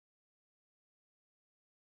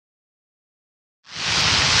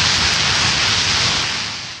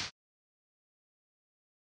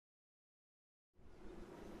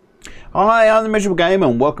Hi, I'm the Miserable Gamer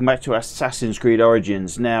and welcome back to Assassin's Creed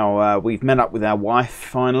Origins. Now, we've met up with our wife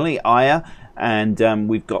finally, Aya, and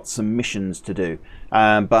we've got some missions to do.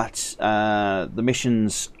 But the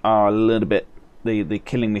missions are a little bit, the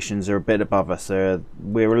killing missions are a bit above us.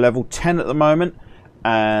 We're level 10 at the moment,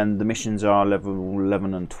 and the missions are level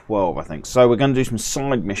 11 and 12, I think. So we're going to do some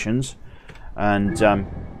side missions, and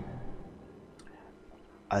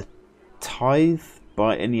a tithe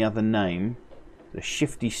by any other name. The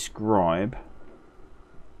Shifty Scribe.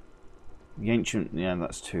 The Ancient... yeah,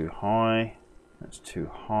 that's too high. That's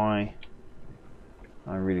too high.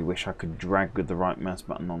 I really wish I could drag with the right mouse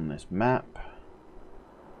button on this map.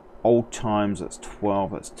 Old Times, that's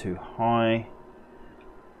 12. That's too high.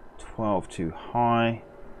 12 too high.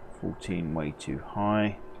 14 way too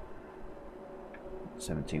high.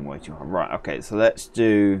 17 way too high. Right, okay, so let's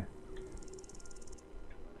do...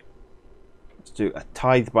 a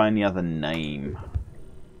tithe by any other name.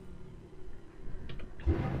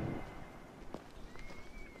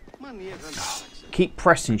 Keep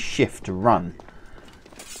pressing shift to run,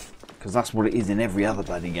 because that's what it is in every other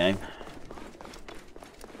bloody game.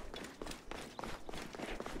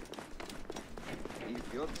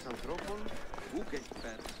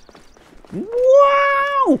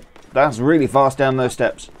 Wow! That's really fast down those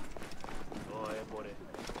steps.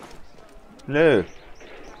 Hello.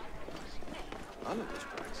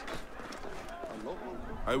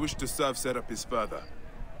 I wish to serve Serapis further,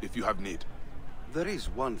 if you have need. There is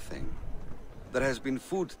one thing. There has been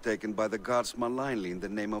food taken by the guards malignly in the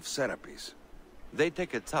name of Serapis. They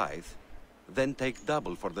take a tithe, then take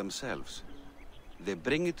double for themselves. They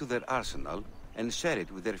bring it to their arsenal and share it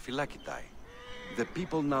with their phylakitae. The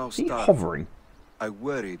people now starve. He's hovering. I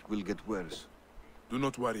worry it will get worse. Do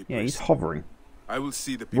not worry, Yeah, priest. he's hovering. I will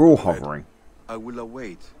see the people. We're all ahead. hovering. I will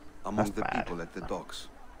await among the people at the docks.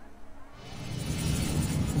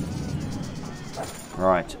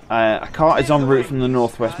 Right, a cart is en route from the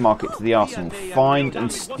northwest market to the arsenal. Find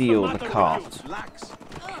and steal the cart.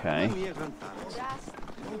 Okay.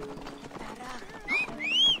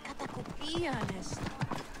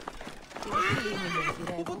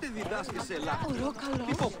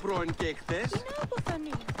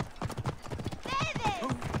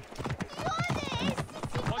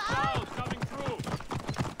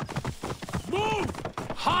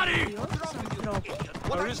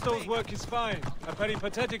 Aristo's work is fine. A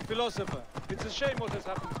peripatetic philosopher. It's a shame what has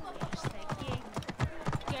happened.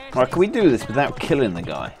 Right, can we do this without killing the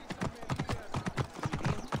guy?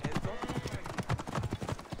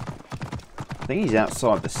 I think he's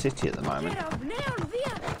outside the city at the moment.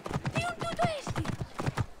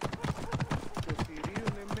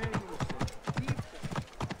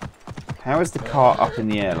 How is the cart up in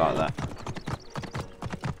the air like that?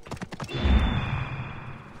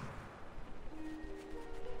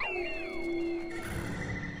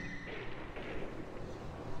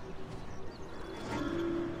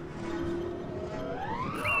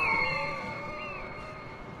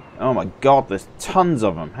 Oh my god, there's tons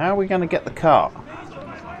of them. How are we going to get the cart?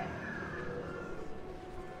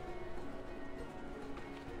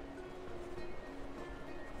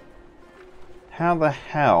 How the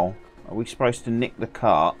hell are we supposed to nick the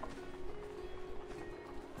cart?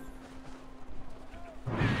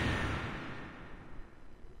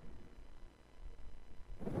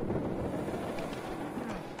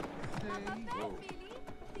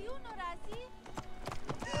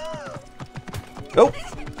 Oh!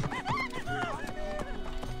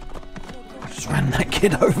 Just ran that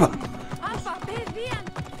kid over.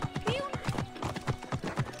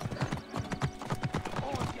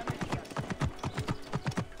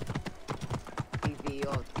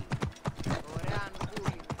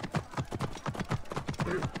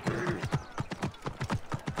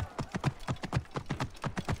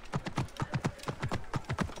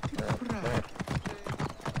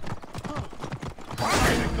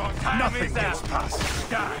 Nothing gets past.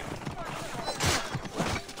 Die.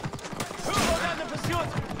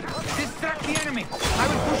 Distract the enemy. I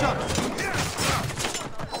will push up.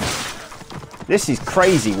 This is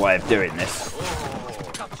crazy way of doing this.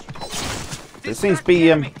 There seems to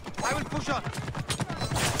be I will push up.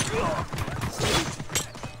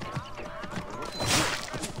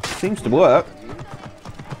 seems to work.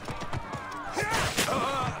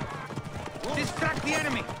 Distract the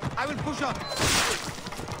enemy. I will push up.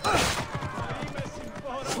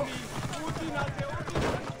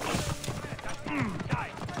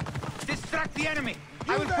 Distract the enemy.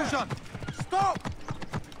 I will push on. Stop.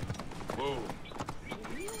 Whoa.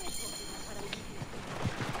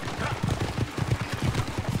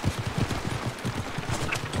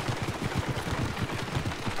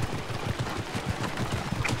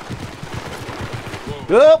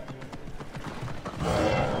 Oh!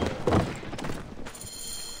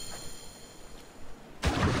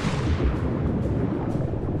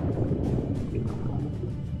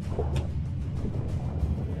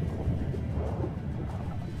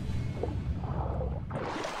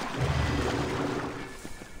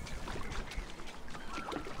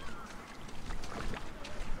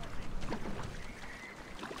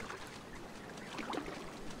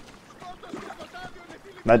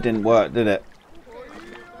 That didn't work, did it?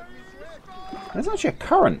 There's actually a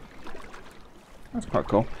current. That's quite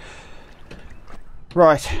cool.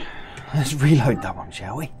 Right, let's reload that one,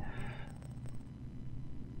 shall we?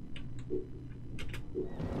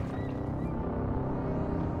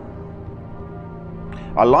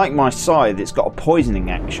 I like my scythe, it's got a poisoning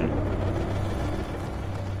action.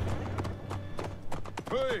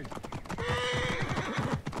 Hey!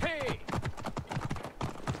 Hey!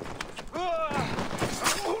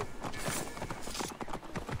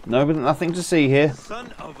 No, but nothing to see here.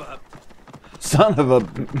 Son of a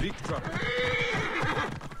Big trouble.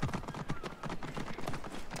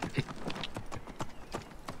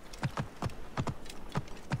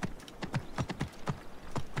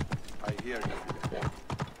 I hear you.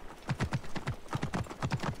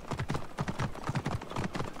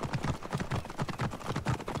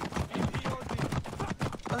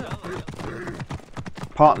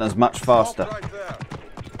 Partner's much faster. Right there.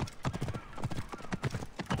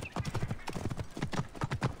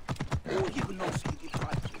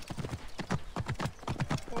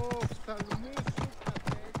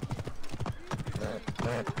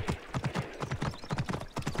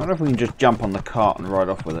 I wonder if we can just jump on the cart and ride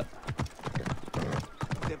off with it.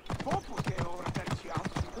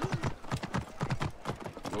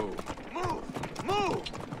 Move!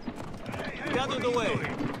 Get out of the way!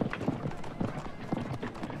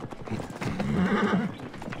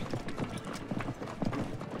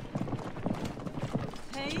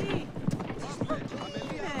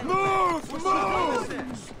 Move!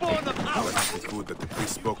 Spawn of ours! The food that the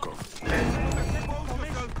priest spoke of.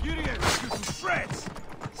 Shreds!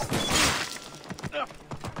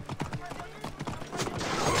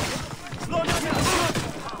 Slow down!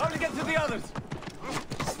 How to get to the others?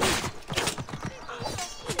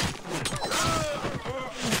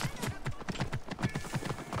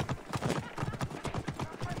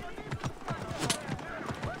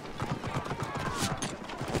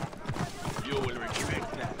 You will regret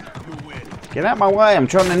that. You will. Get out my way, I'm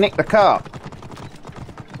trying to nick the cart.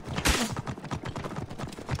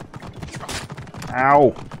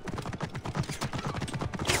 Ow.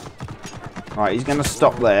 Right, he's going to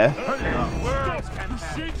stop there.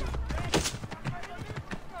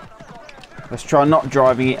 Let's try not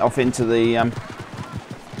driving it off into the...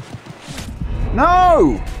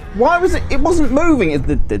 No! Why was it... It wasn't moving.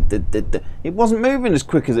 It wasn't moving as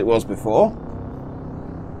quick as it was before.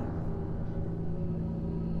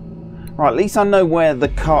 Right, at least I know where the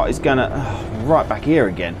cart is going to... right back here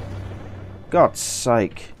again. God's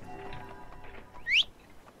sake.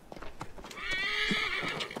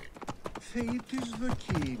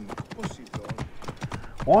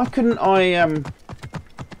 Why couldn't I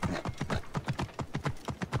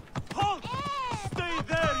Halt! Stay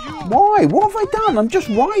there, you! Why? What have I done? I'm just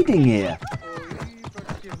riding here.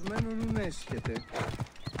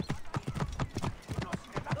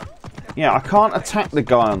 Yeah, I can't attack the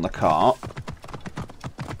guy on the cart.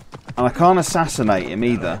 And I can't assassinate him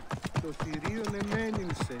either.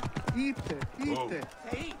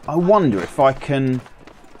 I wonder if I can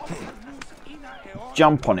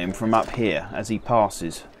jump on him from up here as he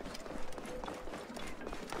passes.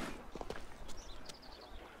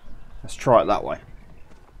 Let's try it that way.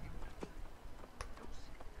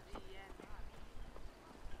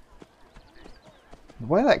 The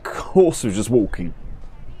way that horse was just walking.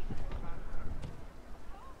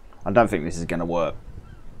 I don't think this is going to work.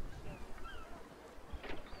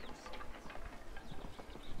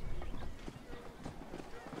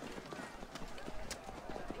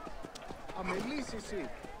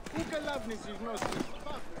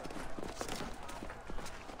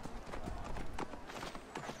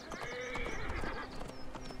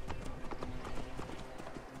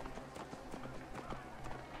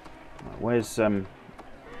 Where's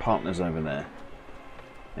partners over there?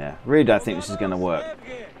 Yeah, really don't think this is going to work.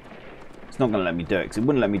 It's not going to let me do it because it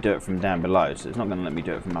wouldn't let me do it from down below, so it's not going to let me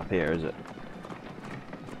do it from up here, is it?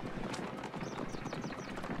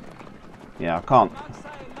 Yeah, I can't.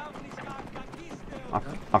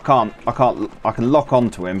 I can lock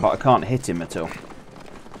onto him, but I can't hit him at all.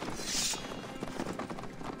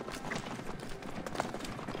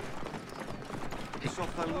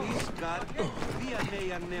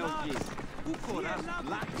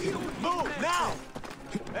 Move now!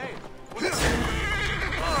 Hey!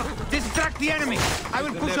 Distract the enemy! I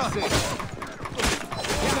will push on!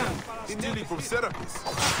 Stealing from Serapis.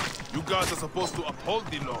 You guys are supposed to uphold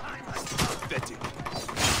the law. Pathetic.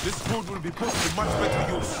 This food will be put to much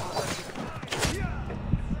better use.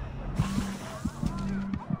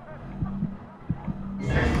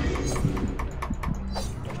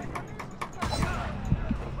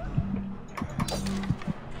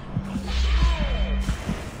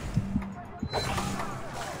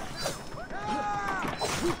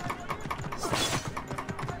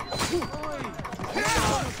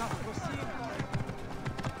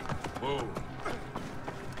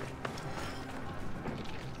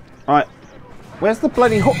 Right, where's the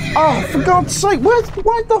bloody horse? Oh, for God's sake, why's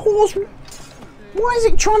the horse? Why is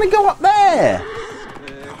it trying to go up there?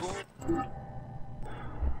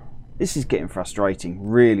 This is getting frustrating,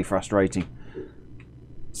 really frustrating.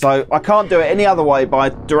 So I can't do it any other way by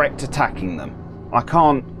direct attacking them. I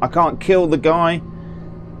can't kill the guy.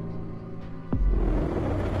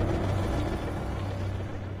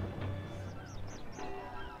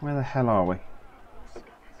 Where the hell are we?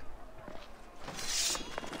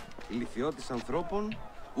 Ηλικιώτης ανθρώπων,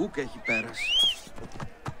 ούκ έχει πέρας.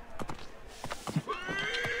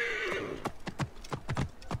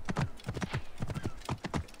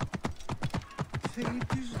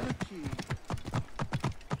 Θελητής δοκί.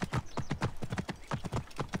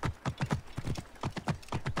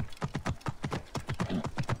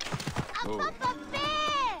 Απαπαπέ!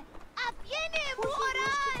 Απιένε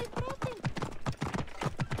μωρά!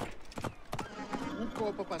 Ούκο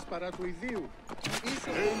ο παπασπαρά του ιδίου.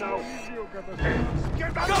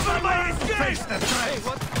 Cover my escape! Face the threat! Hey,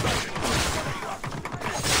 what?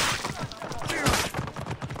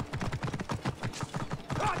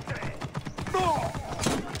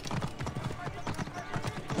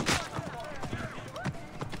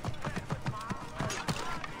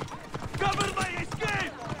 Cover my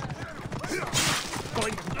escape!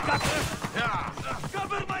 Going to cover!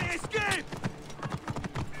 Cover my escape!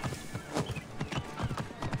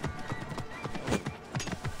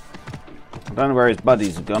 I don't know where his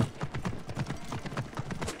buddies have gone.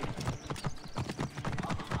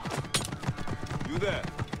 You there?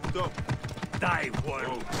 Stop. Die,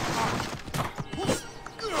 worm!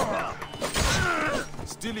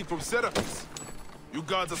 Stealing from Serapis. You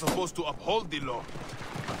guys are supposed to uphold the law.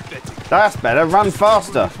 Pathetic. That's better. Run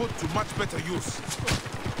faster. Put to much better use.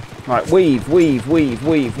 Right, weave, weave, weave,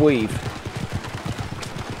 weave, weave.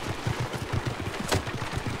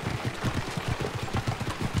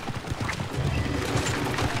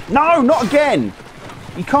 No, not again!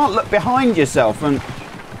 You can't look behind yourself and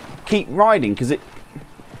keep riding because it...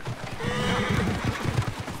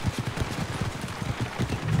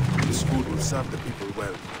 This food will serve the people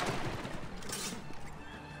well.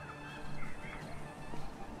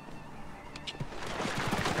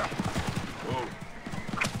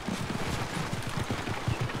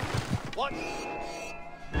 What?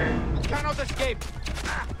 Cannot escape!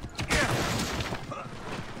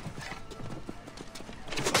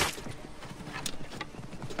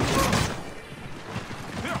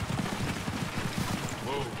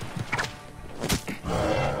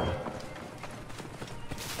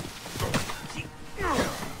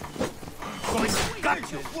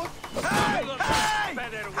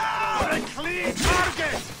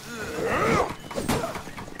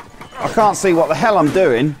 I can't see what the hell I'm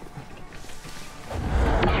doing.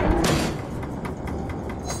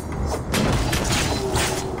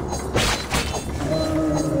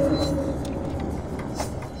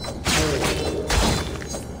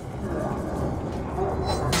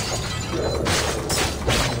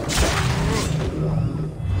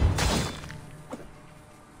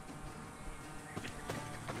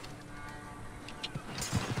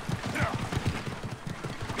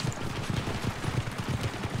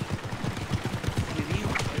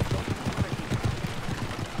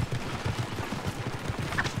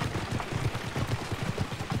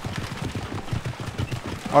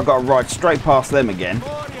 I've got to ride straight past them again.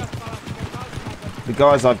 The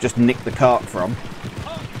guys I've just nicked the cart from.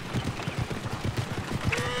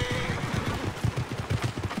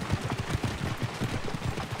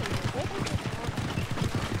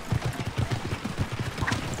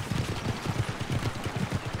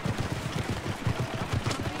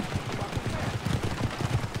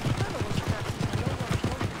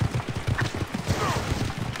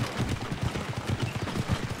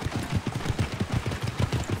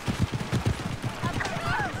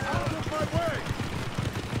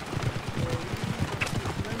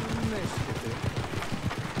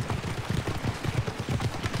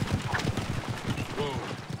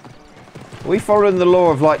 we following the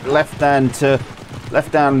law of like left hand to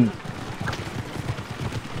left hand?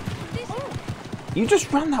 You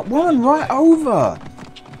just ran that woman right over.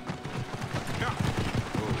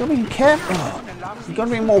 You gotta be careful. You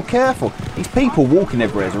gotta be more careful. These people walking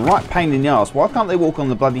everywhere is a right pain in the ass. Why can't they walk on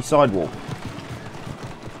the bloody sidewalk?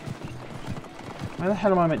 Where the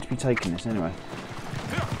hell am I meant to be taking this anyway?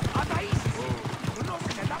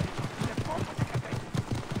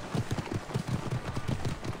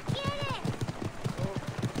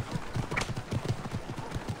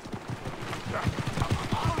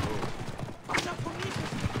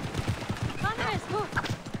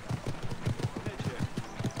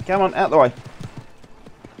 Come on, out the way.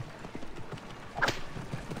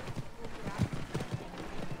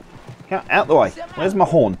 Out the way. Where's my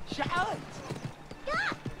horn?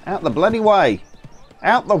 Out the bloody way.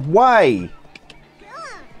 Out the way.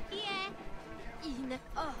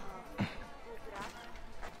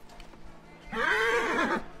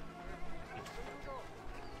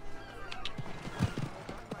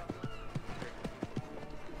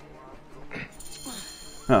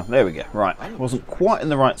 Oh, there we go. Right. Wasn't quite in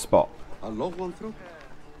the right spot. A log one through?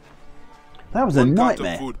 That was a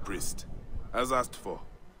nightmare. Of food, priest, as asked for.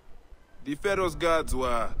 The Pharaoh's guards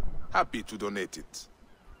were happy to donate it.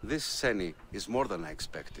 This Seni is more than I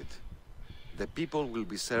expected. The people will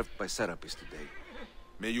be served by Serapis today.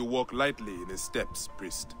 May you walk lightly in his steps,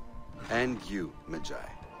 priest. And you, Magi.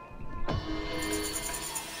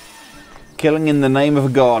 Killing in the name of a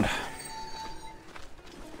god.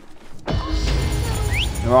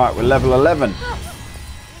 Right, we're level 11.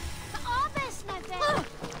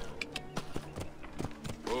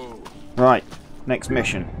 Right, next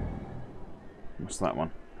mission. What's that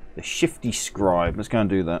one? The Shifty Scribe. Let's go and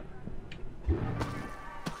do that.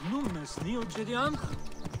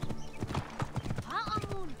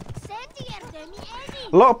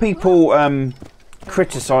 A lot of people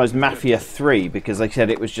criticised Mafia 3 because they said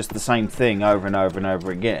it was just the same thing over and over and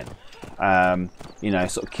over again. You know,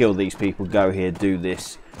 sort of kill these people, go here, do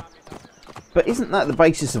this. But isn't that the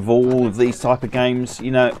basis of all of these type of games?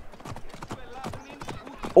 You know,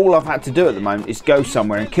 all I've had to do at the moment is go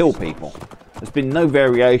somewhere and kill people. There's been no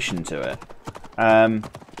variation to it.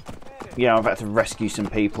 Yeah, I've had to rescue some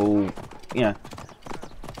people. You know,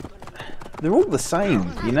 they're all the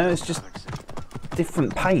same. You know, it's just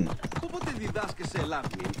different paint.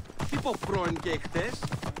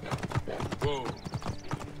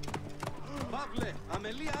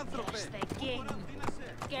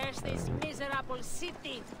 Curse this miserable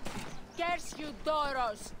city. Curse you,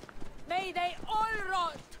 Doros. May they all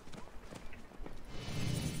rot.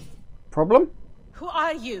 Problem? Who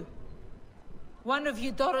are you? One of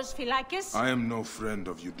Eudoros Philakis? I am no friend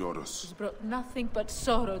of Eudoros. He's brought nothing but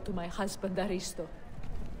sorrow to my husband Aristo.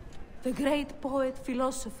 The great poet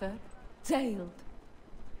philosopher, jailed.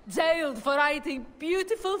 Jailed for writing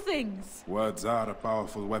beautiful things. Words are a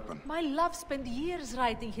powerful weapon. My love spent years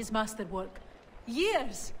writing his masterwork.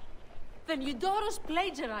 Years! Then Eudoros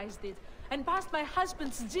plagiarized it and passed my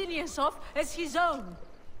husband's genius off as his own.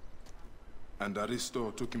 And Aristo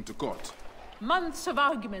took him to court. Months of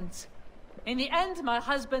arguments. In the end, my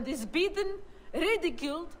husband is beaten,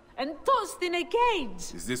 ridiculed, and tossed in a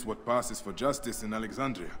cage. Is this what passes for justice in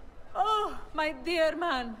Alexandria? Oh, my dear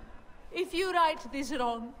man. If you right this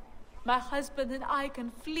wrong, my husband and I can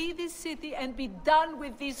flee this city and be done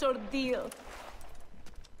with this ordeal.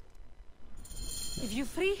 If you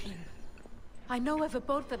free him, I know of a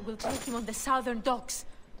boat that will take him on the southern docks.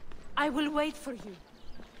 I will wait for you.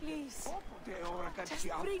 Please, just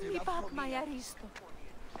bring me back my Aristo.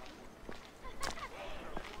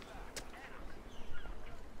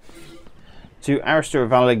 To Aristo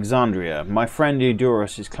of Alexandria, my friend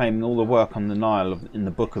Eudoros is claiming all the work on the Nile in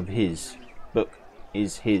the book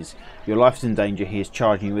is his. Your life's in danger. He is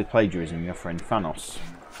charging you with plagiarism, your friend Phanos.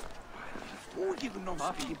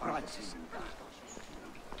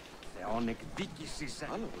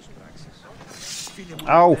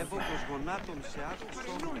 Oh!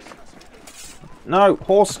 No,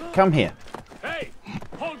 horse, come here. Hey!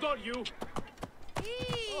 Hold on, you!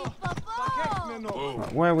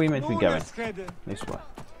 Right, where are we meant to be going? This way.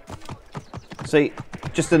 See,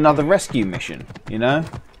 just another rescue mission, you know?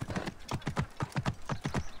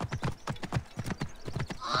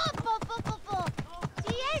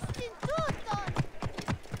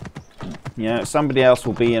 You know, somebody else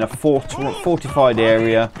will be in a fortified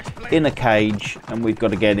area, in a cage, and we've got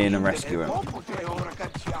to get in and rescue him.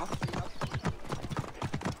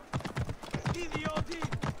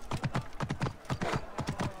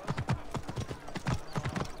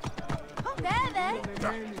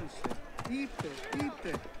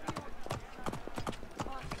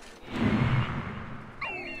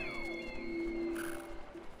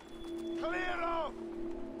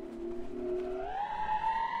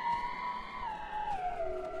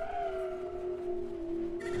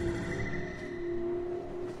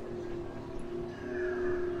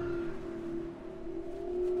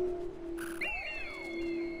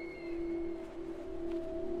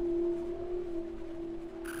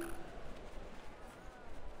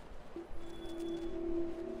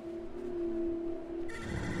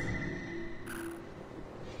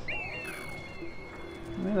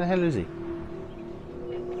 hell is he?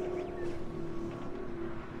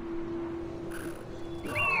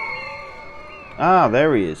 Ah,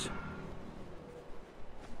 there he is.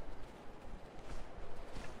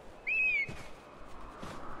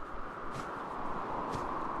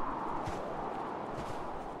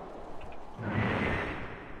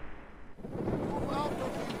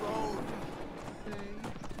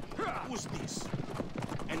 Who's this?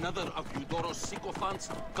 Another of Eudoros sycophants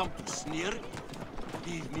come to sneer?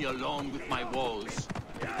 Leave me alone with my walls.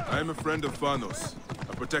 I am a friend of Vanos,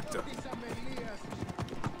 a protector.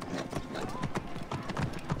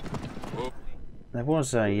 There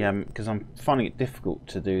was a because I'm finding it difficult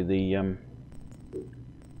to do the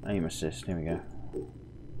aim assist. Here we go.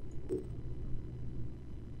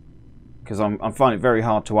 Because I'm finding it very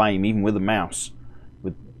hard to aim even with a mouse.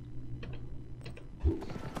 With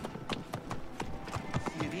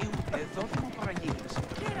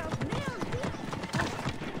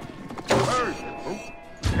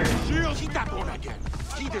Keep that one again.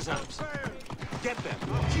 He deserves. Get them.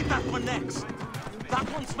 Keep that one next. That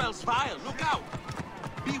one smells vile. Look out.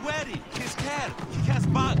 Be wary. He's scared. He has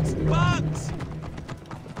bugs. Bugs!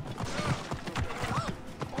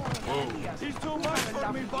 He's too much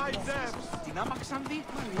for me, by Zeus.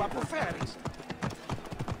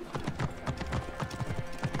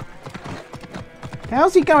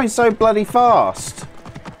 how's he going so bloody fast?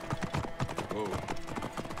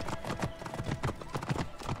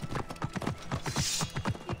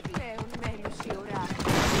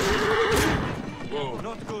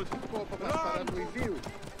 Not good.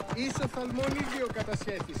 Είσαι θαλμονίδιο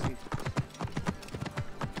κατασχέθηση.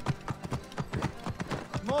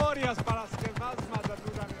 Μόριας παρασκευάσματα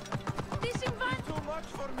του ήταν. Τι συμβαίνει? Too much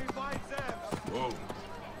for me, by Zeus.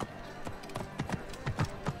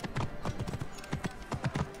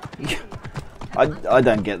 I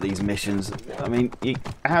don't get these missions. I mean,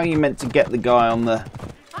 how are you meant to get the guy on the...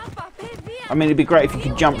 I mean, it'd be great if you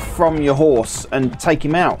could jump from your horse and take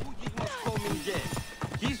him out.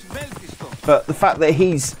 But the fact that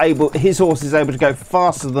his horse is able to go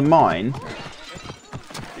faster than mine...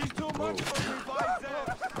 He's too much for me, by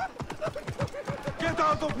Zeus. Get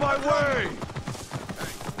out of my way!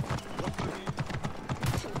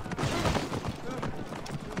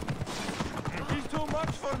 He's too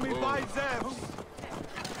much for me, by Zeus.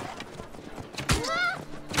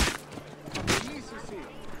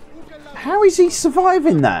 How is he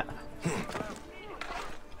surviving that?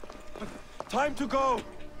 Time to go.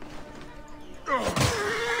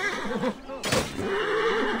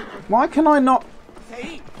 Why can I not...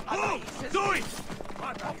 Do it!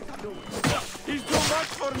 He's too much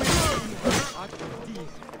for me.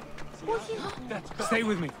 Stay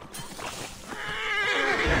with me.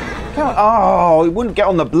 Oh, he wouldn't get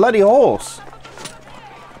on the bloody horse.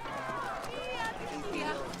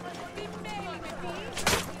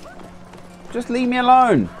 Just leave me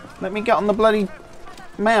alone. Let me get on the bloody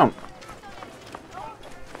mount.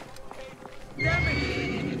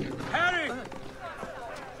 Harry!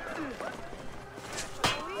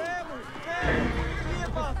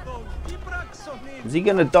 Is he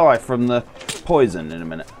going to die from the poison in a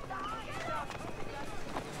minute?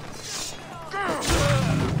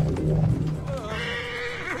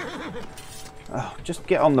 Oh, just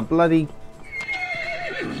get on the bloody...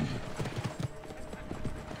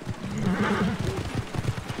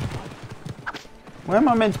 Where am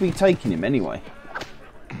I meant to be taking him anyway?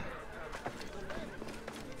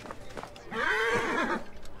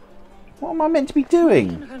 What am I meant to be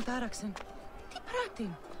doing?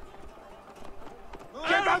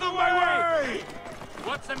 Get out of my way!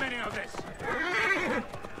 What's the meaning of this?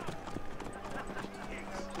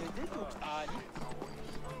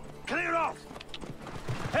 Clear off!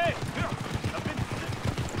 Hey!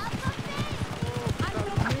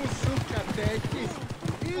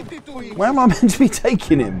 Where am I meant to be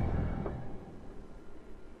taking him?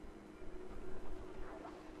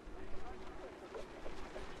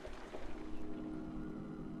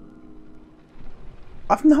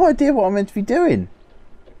 I've no idea what I'm meant to be doing.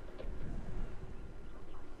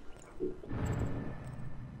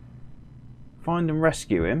 Find and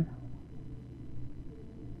rescue him.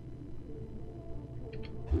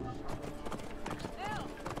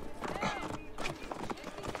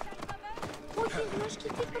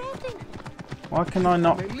 Why can I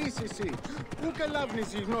not?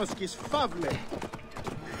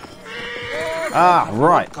 Ah,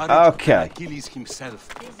 right. Okay. Achilles himself.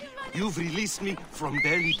 You've released me from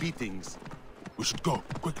daily beatings. We should go,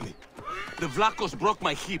 quickly. The Vlachos broke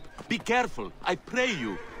my hip. Be careful, I pray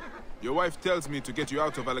you. Your wife tells me to get you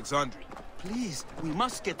out of Alexandria. Please, we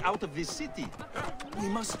must get out of this city. We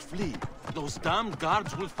must flee. Those damned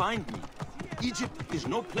guards will find me. Egypt is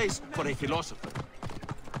no place for a philosopher.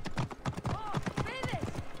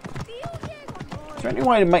 Is there any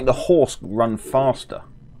way to make the horse run faster?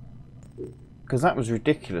 Because that was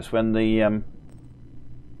ridiculous when the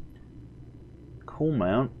cool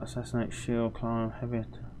mount, assassinate, shield, climb, heavy.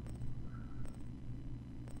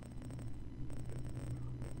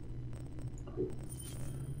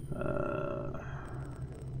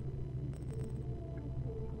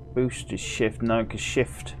 Boost is shift. No, because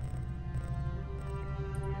shift.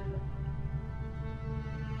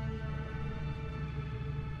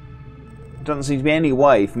 There doesn't seem to be any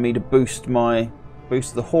way for me to boost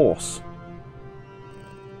the horse.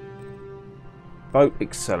 Boat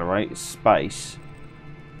accelerate, space.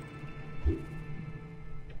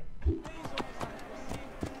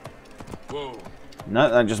 Whoa.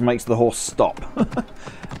 No, that just makes the horse stop.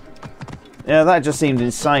 Yeah, that just seemed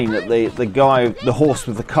insane that the horse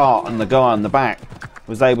with the cart and the guy on the back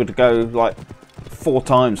was able to go like 4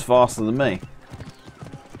 times faster than me.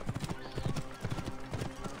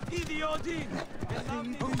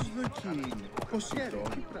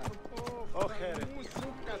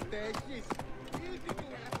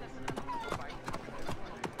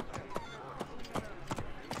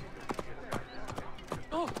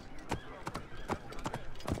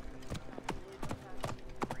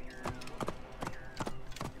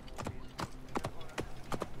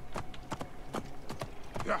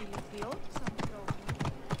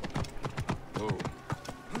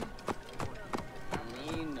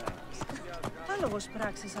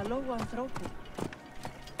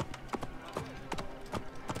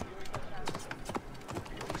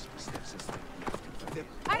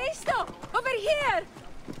 Aristo! Over here!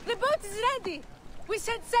 The boat is ready! We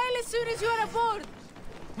set sail as soon as you are aboard!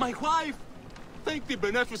 My wife! Thank the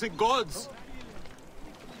beneficent gods!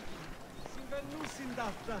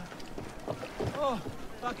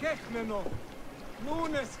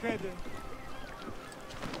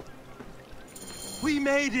 We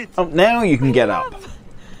made it! Oh, now you can get up.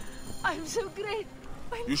 I'm so great.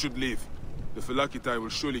 You should leave. The Phylakitai will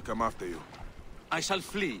surely come after you. I shall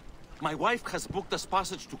flee. My wife has booked us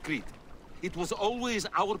passage to Crete. It was always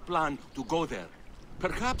our plan to go there.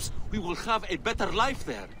 Perhaps we will have a better life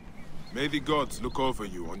there. May the gods look over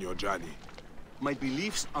you on your journey. My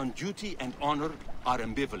beliefs on duty and honor are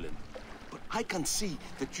ambivalent, but I can see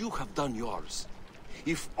that you have done yours.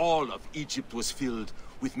 If all of Egypt was filled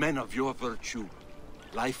with men of your virtue,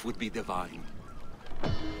 life would be divine.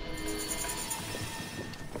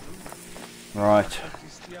 Right.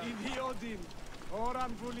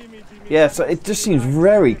 Yeah, so it just seems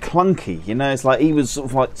very clunky, you know, it's like he was sort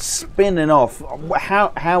of like spinning off.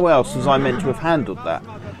 How else was I meant to have handled that?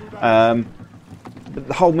 But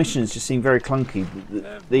the whole missions just seem very clunky.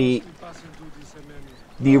 The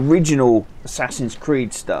original Assassin's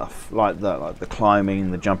Creed stuff, like the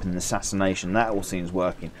climbing, the jumping, the assassination, that all seems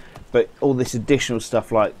working. But all this additional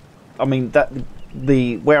stuff, like, I mean,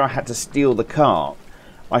 where I had to steal the cart,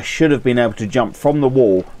 I should have been able to jump from the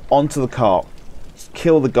wall onto the cart,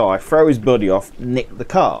 kill the guy, throw his body off, nick the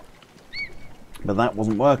cart. But that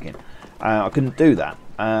wasn't working. I couldn't do that.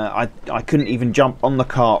 I couldn't even jump on the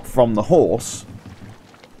cart from the horse.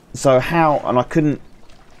 So how? And I couldn't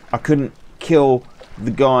kill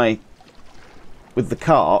the guy with the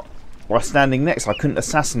cart by standing next. I couldn't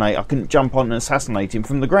assassinate. I couldn't jump on and assassinate him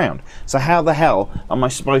from the ground. So how the hell am I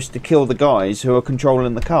supposed to kill the guys who are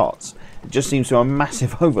controlling the carts? It just seems to be a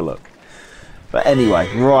massive overlook. But anyway,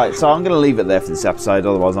 right, so I'm going to leave it there for this episode,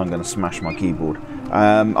 otherwise I'm going to smash my keyboard.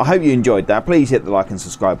 I hope you enjoyed that. Please hit the like and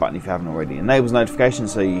subscribe button if you haven't already. Enable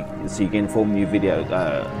notifications so you get informed new videos.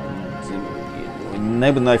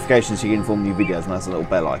 Enable notifications so you get informed new videos, and that's a little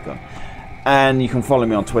bell icon. And you can follow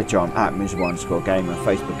me on Twitter. I'm at miserable_gamer.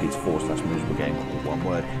 Facebook is /miserablegamer, all one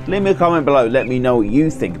word. Leave me a comment below. Let me know what you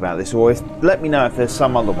think about this, or let me know if there's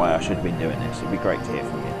some other way I should have been doing this. It'd be great to hear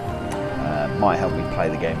from you. Might help me play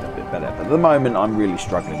the game a bit better. But at the moment, I'm really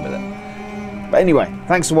struggling with it. But anyway,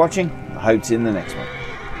 thanks for watching. I hope to see you in the next one.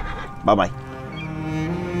 Bye-bye.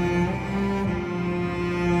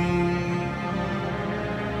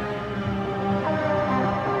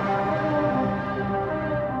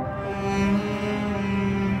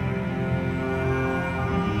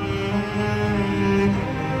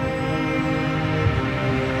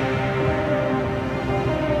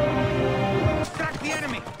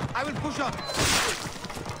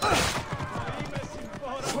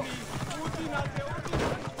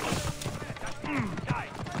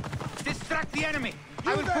 Distract the enemy!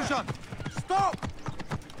 I will push on! Stop!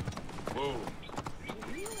 Whoa.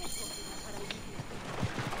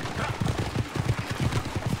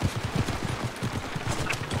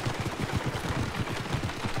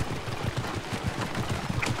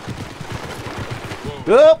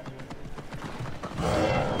 Oh!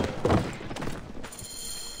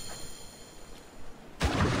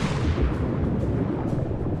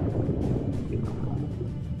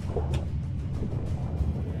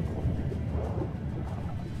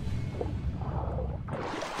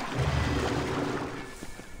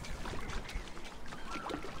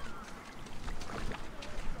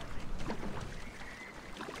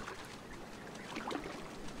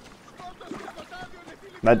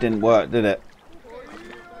 That didn't work, did it?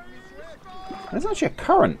 There's actually a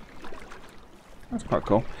current. That's quite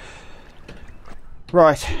cool.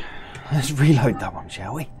 Right, let's reload that one,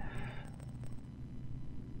 shall we?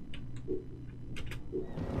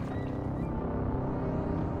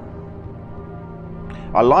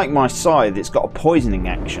 I like my scythe, it's got a poisoning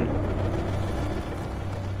action.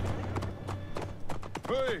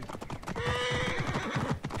 Hey!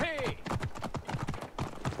 Hey!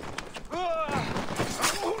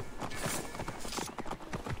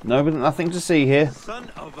 No, but nothing to see here. Son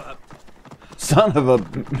of a... Son of a...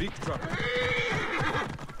 Big trouble.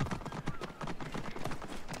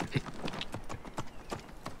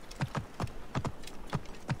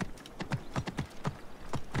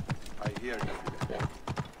 I hear you.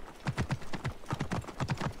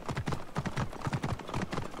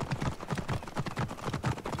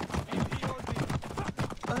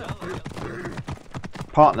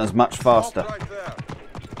 Partner's much faster. Right there.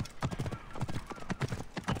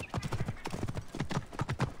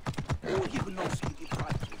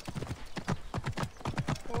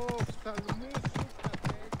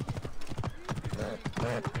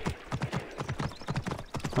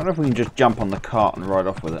 I wonder if we can just jump on the cart and ride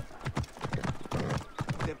off with it.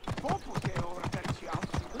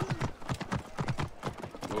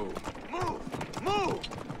 Move! Move!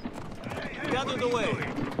 Get out of the way!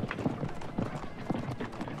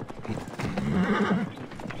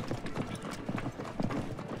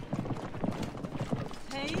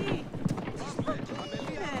 Hey!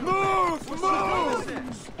 Move!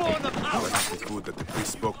 Move! Spawn of power! The food that the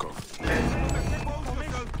priest spoke of.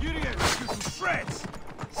 Shreds!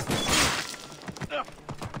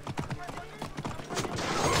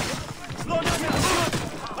 Slow down now!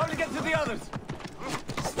 How to get to the others?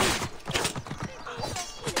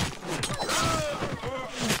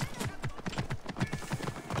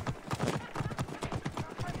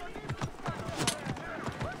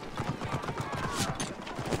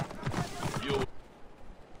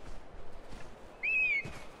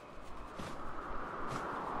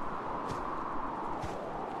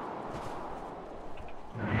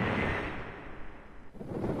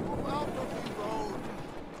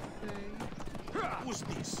 Who's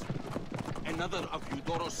this? Another of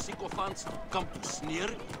Eudoros sycophants come to sneer?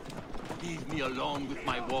 Leave me alone with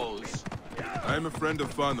my walls. I am a friend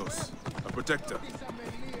of Vanos, a protector.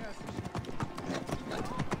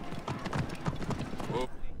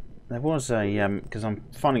 There was a because I'm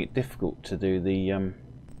finding it difficult to do the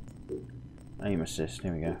aim assist.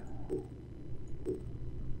 Here we go.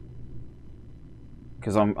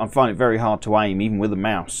 Because I'm finding it very hard to aim, even with a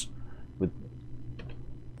mouse. With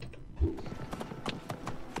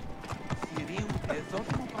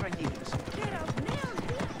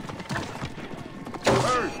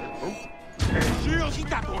Keep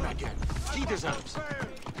that one again. He deserves.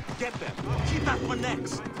 Get them. Keep that one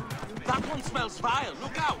next. That one smells vile.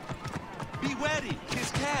 Look out. Be wary. His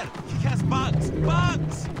care. He has bugs.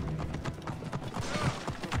 Bugs!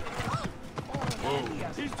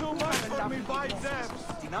 He's too much for me by them.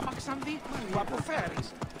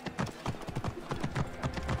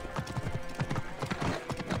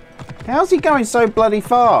 how's he going so bloody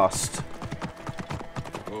fast?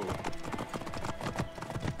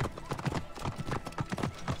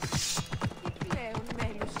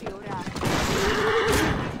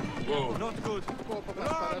 Not good.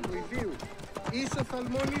 Είσαι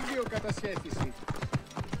θαλμονίδιο κατασχέθηση.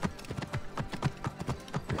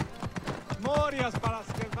 Μόριας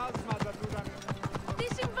παρασκευάσματα του ήταν. Τι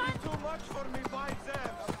συμβαίνει? Too much for me by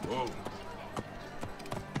them.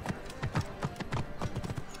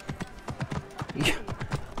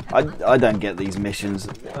 I don't get these missions.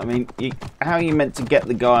 I mean, how are you meant to get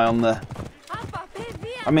the guy on the...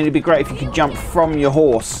 I mean, it'd be great if you could jump from your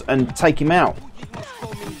horse and take him out.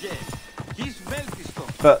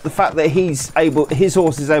 But the fact that his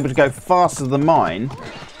horse is able to go faster than mine...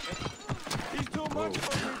 He's too much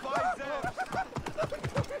for me by them.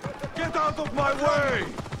 Get out of my way.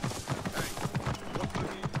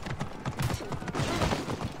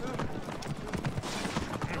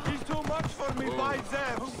 He's too much for me by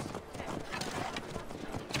them.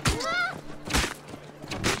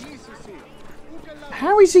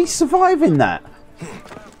 How is he surviving that?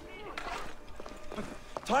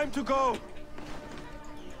 Time to go.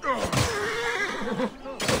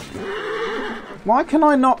 Why can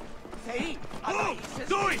I not?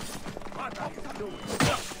 Do it!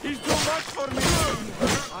 He's too much for me.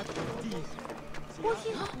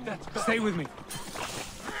 Stay with me.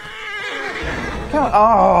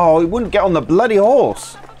 Oh, he wouldn't get on the bloody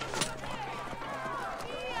horse.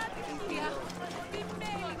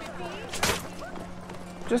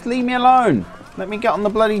 Just leave me alone. Let me get on the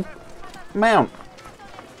bloody mount.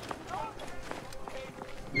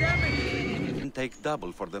 And take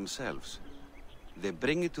double for themselves. They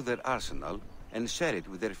bring it to their arsenal and share it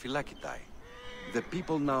with their phylakitae. The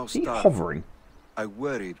people now Is he start. hovering? I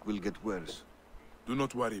worry it will get worse. Do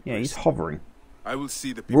not worry, Yeah, he's priest. hovering. I will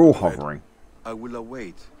see the We're all people ahead. hovering. I will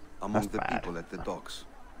await among That's the bad. people at the docks.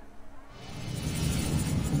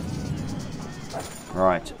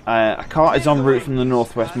 Right. A cart is en route from the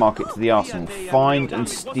northwest market to the arsenal. Find and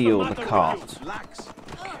steal the cart.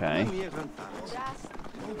 Okay.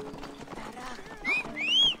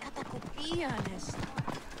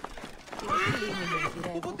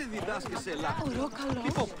 Οπότε διδάσκεσαι Ελλάδα.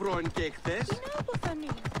 Λίγο πρώην και εχθές.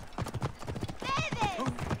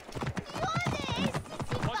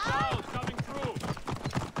 Watch out, coming through.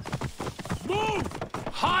 Move!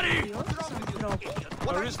 Hurry!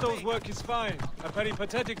 Aristo's work is fine. A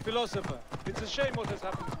peripatetic philosopher. It's a shame what has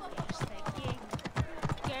happened.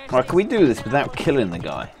 Right, can we do this without killing the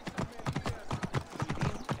guy?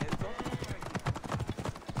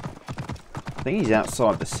 I think he's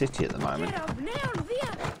outside the city at the moment.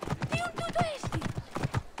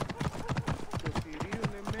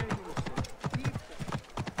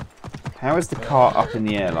 How is the cart up in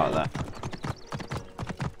the air like that?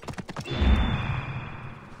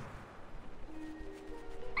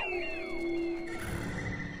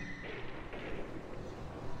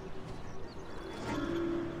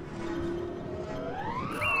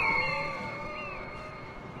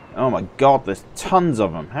 Oh my god, there's tons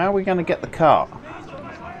of them. How are we going to get the cart?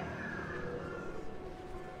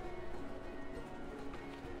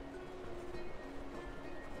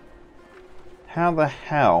 How the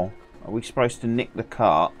hell are we supposed to nick the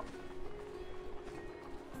cart?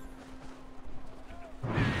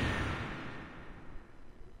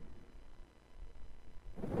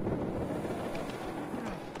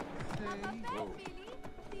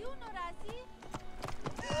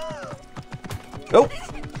 Oh!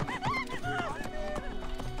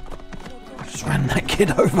 Just ran that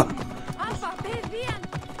kid over.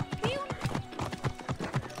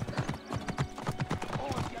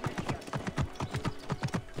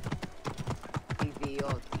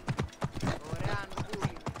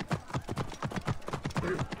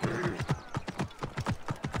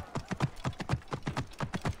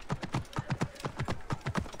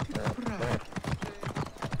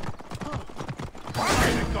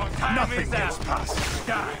 Nothing gets past.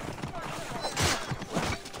 Die.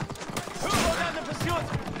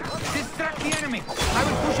 Distract the enemy. I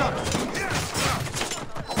will push up.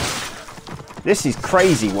 This is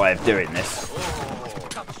crazy way of doing this.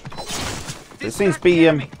 There seems to be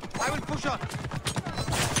I will push up.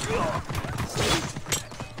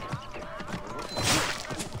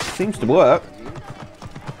 seems to work.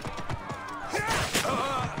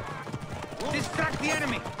 Distract the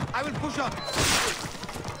enemy. I will push up.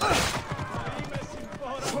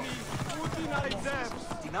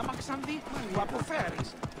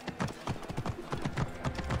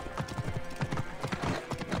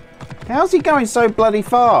 How's he going so bloody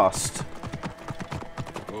fast?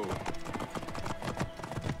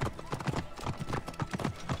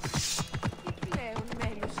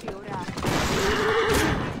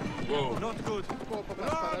 Not good.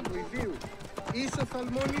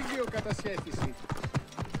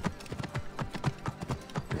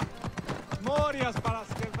 Morias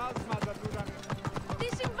παρασκευάσματα του ουρανού.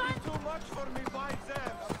 Too much for me by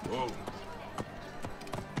Zeus.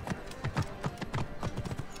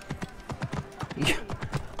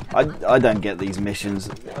 I don't get these missions.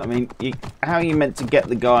 I mean, how are you meant to get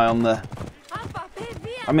the guy on the...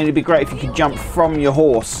 I mean, it'd be great if you could jump from your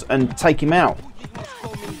horse and take him out.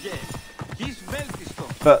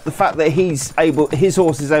 But the fact that his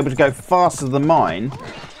horse is able to go faster than mine...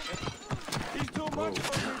 He's too much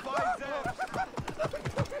for me by Zeus.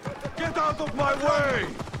 Get out of my way.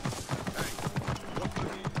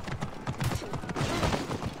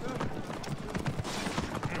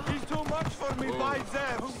 He's too much for me by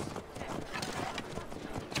Zeus.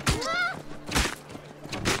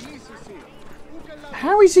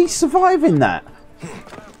 How is he surviving that?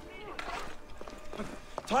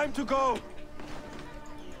 Time to go.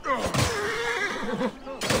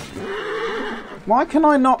 Why can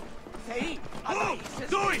I not...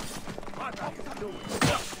 Do it!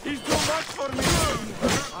 He's too much for me!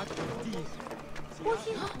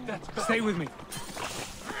 Stay with me.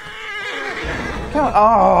 Come on.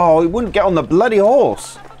 Oh, he wouldn't get on the bloody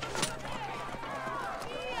horse.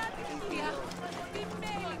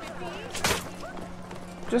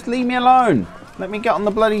 Just leave me alone. Let me get on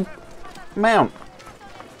the bloody mount.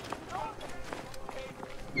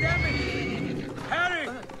 Harry!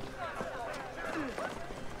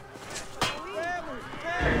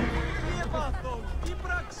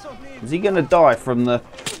 Is he going to die from the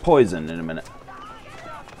poison in a minute?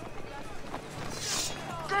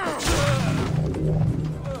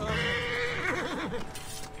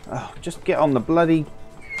 Oh, just get on the bloody...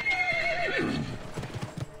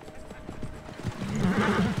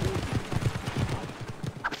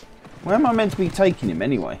 Where am I meant to be taking him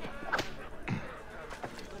anyway?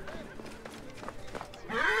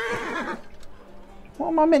 What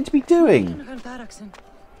am I meant to be doing?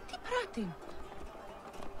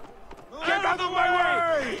 Get out of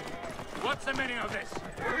my way! What's the meaning of this?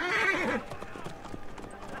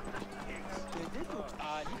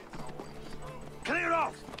 Clear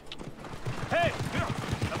off! Hey!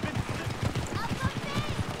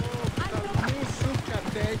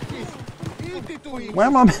 Where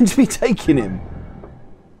am I meant to be taking him?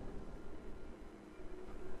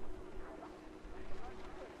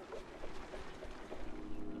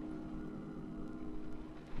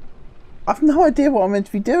 I've no idea what I'm meant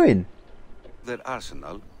to be doing. Their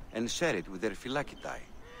arsenal and share it with their phylakitae.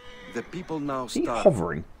 The people now Is he starve.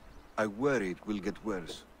 hovering? I worry it will get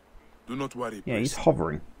worse. Do not worry, Yeah, he's priest.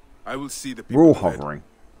 hovering. I will see the We're all people ahead. hovering.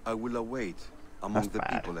 I will await among That's the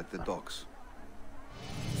bad. people at the docks.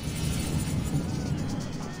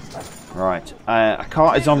 Right. A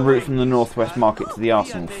cart is en route from the northwest market to the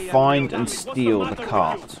arsenal. Find and steal the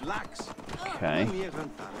cart. Okay.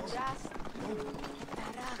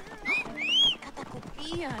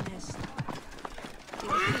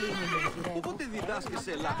 Πότε διδάσκεις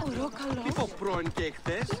Ελλάδα? Τι πω πρώην και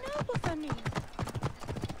εχθές?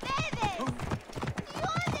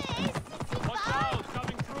 Watch out!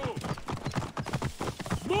 Coming through!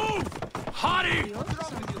 Move! Hurry!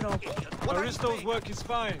 Aristo's work is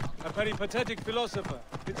fine. A peripatetic philosopher.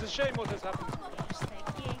 It's a shame what has happened.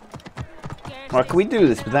 Right, can we do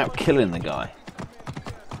this without killing the guy?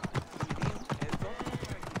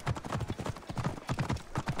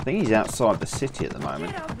 I think he's outside the city at the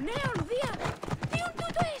moment.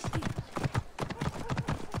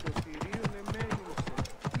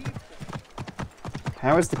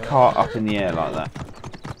 How is the cart up in the air like that?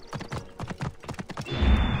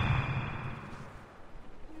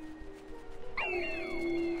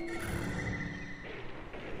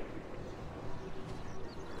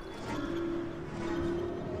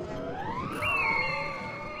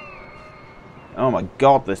 Oh my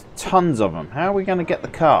god, there's tons of them. How are we going to get the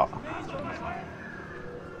cart?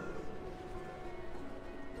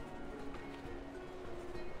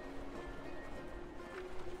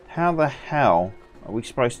 How the hell are we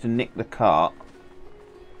supposed to nick the cart?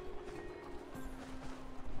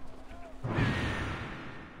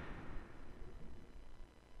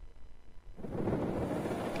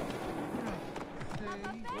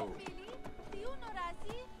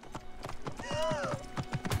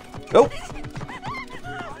 Oh!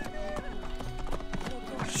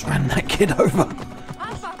 Just ran that kid over.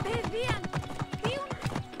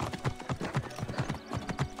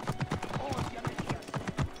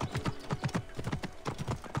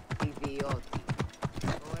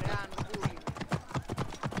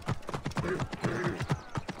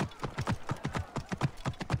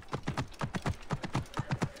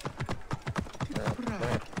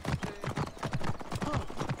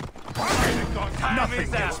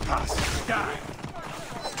 Nothing gets past. Die.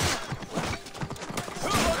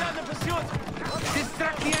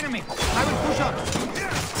 Distract the enemy. I will push on.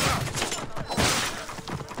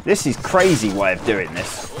 This is crazy way of doing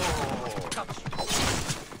this.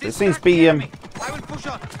 There seems to be I will push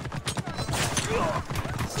on.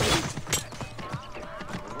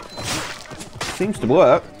 seems to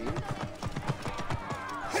work.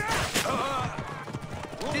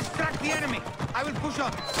 Distract the enemy. I will push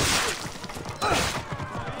on.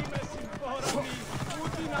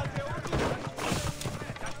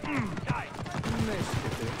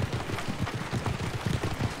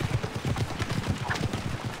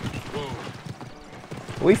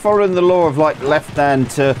 Are we following the law of like left hand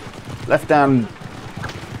to left hand?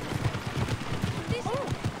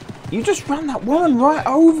 You just ran that one right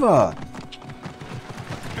over.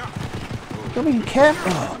 You gotta be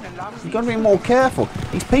careful. You gotta be more careful.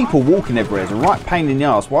 These people walking everywhere is a right pain in the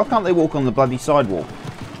ass. Why can't they walk on the bloody sidewalk?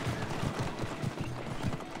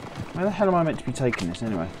 Where the hell am I meant to be taking this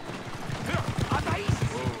anyway?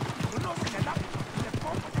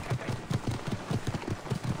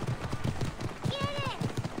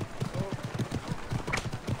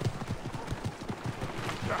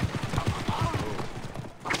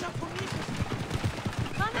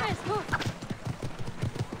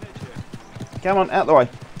 Come on, out the way.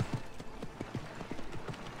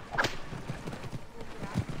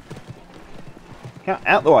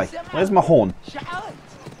 Out the way. Where's my horn?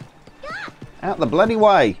 Out the bloody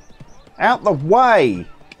way. Out the way.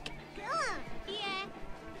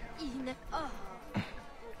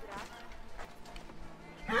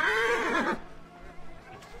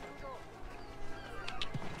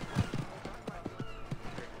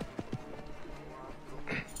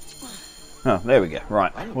 Oh, there we go.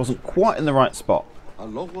 Right. Wasn't quite in the right spot. A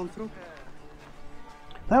log one through?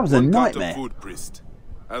 That was a nightmare. One food, priest,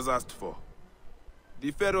 as asked for.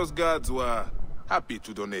 The Pharaoh's guards were happy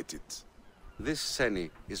to donate it. This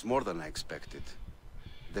Seni is more than I expected.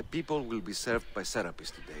 The people will be served by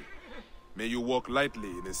Serapis today. May you walk lightly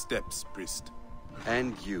in his steps, priest.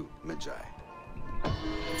 And you, Magi.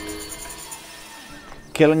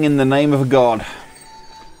 Killing in the name of a god.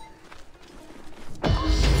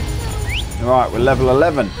 Right, we're level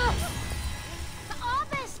 11.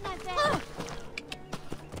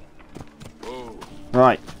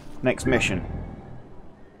 Right, next mission.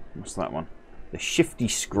 What's that one? The Shifty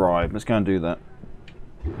Scribe. Let's go and do that.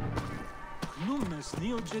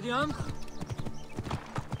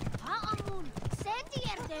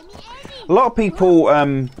 A lot of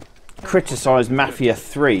people criticised Mafia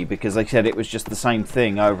 3 because they said it was just the same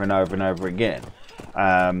thing over and over and over again.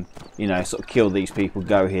 You know, sort of kill these people,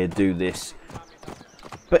 go here, do this.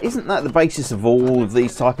 But isn't that the basis of all of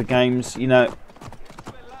these type of games? You know,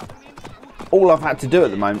 all I've had to do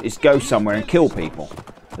at the moment is go somewhere and kill people.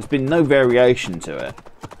 There's been no variation to it.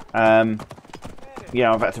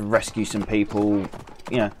 Yeah, I've had to rescue some people.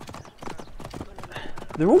 You know,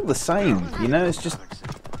 they're all the same. You know, it's just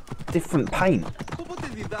different paint.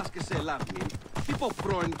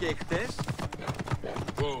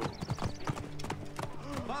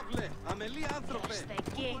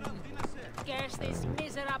 Curse this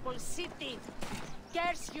miserable city.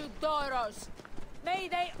 Curse you, Doros. May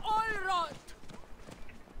they all rot.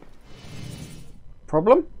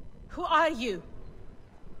 Problem? Who are you?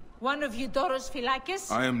 One of Eudoros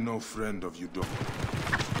Philakis? I am no friend of Eudoros.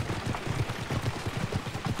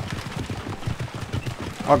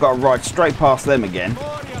 I've got to ride straight past them again.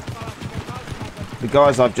 The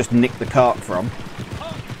guys I've just nicked the cart from.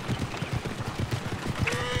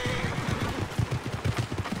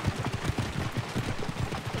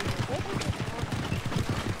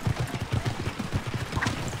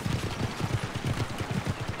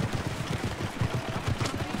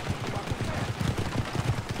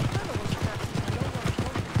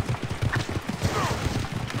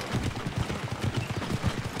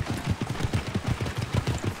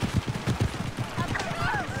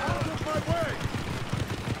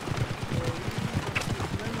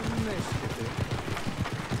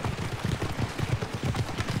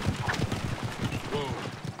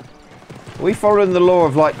 Are we following the law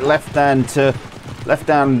of like left hand to left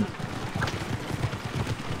hand?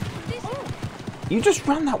 You just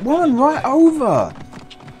ran that one right over.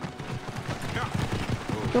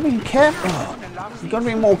 You gotta be careful. You gotta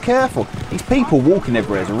be more careful. These people walking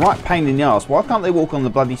everywhere is a right pain in the ass. Why can't they walk on the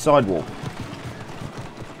bloody sidewalk?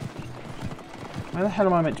 Where the hell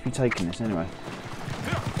am I meant to be taking this anyway?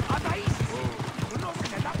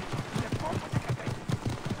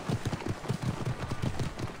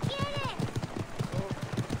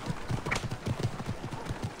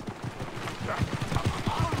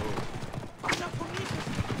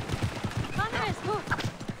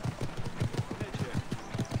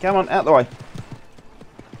 Come on, out the way.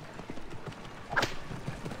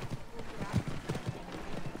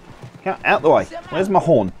 Out the way. Where's my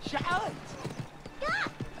horn?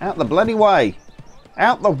 Out the bloody way.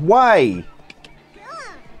 Out the way.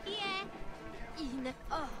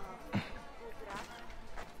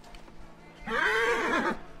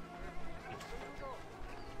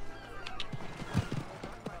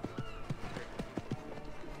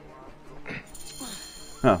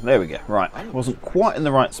 Oh, there we go. Right. Wasn't quite in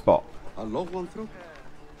the right spot. A log one through?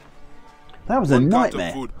 That was a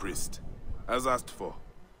nightmare. Food, priest, as asked for.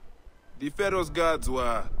 The Pharaoh's guards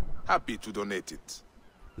were happy to donate it.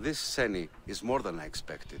 This Seni is more than I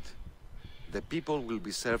expected. The people will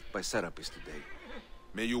be served by Serapis today.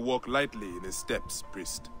 May you walk lightly in his steps,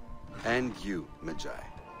 priest. And you, Magi.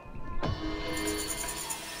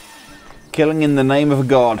 Killing in the name of a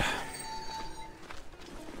god.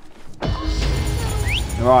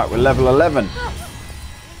 Right, we're level 11.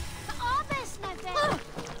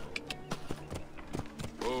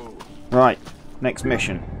 Right, next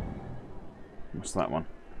mission. What's that one?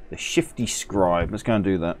 The Shifty Scribe. Let's go and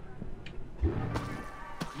do that.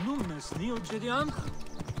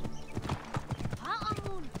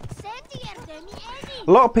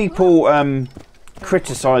 A lot of people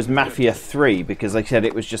criticised Mafia 3 because they said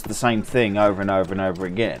it was just the same thing over and over and over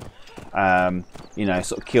again. You know,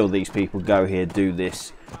 sort of kill these people, go here, do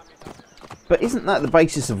this. But isn't that the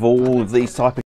basis of all of these type of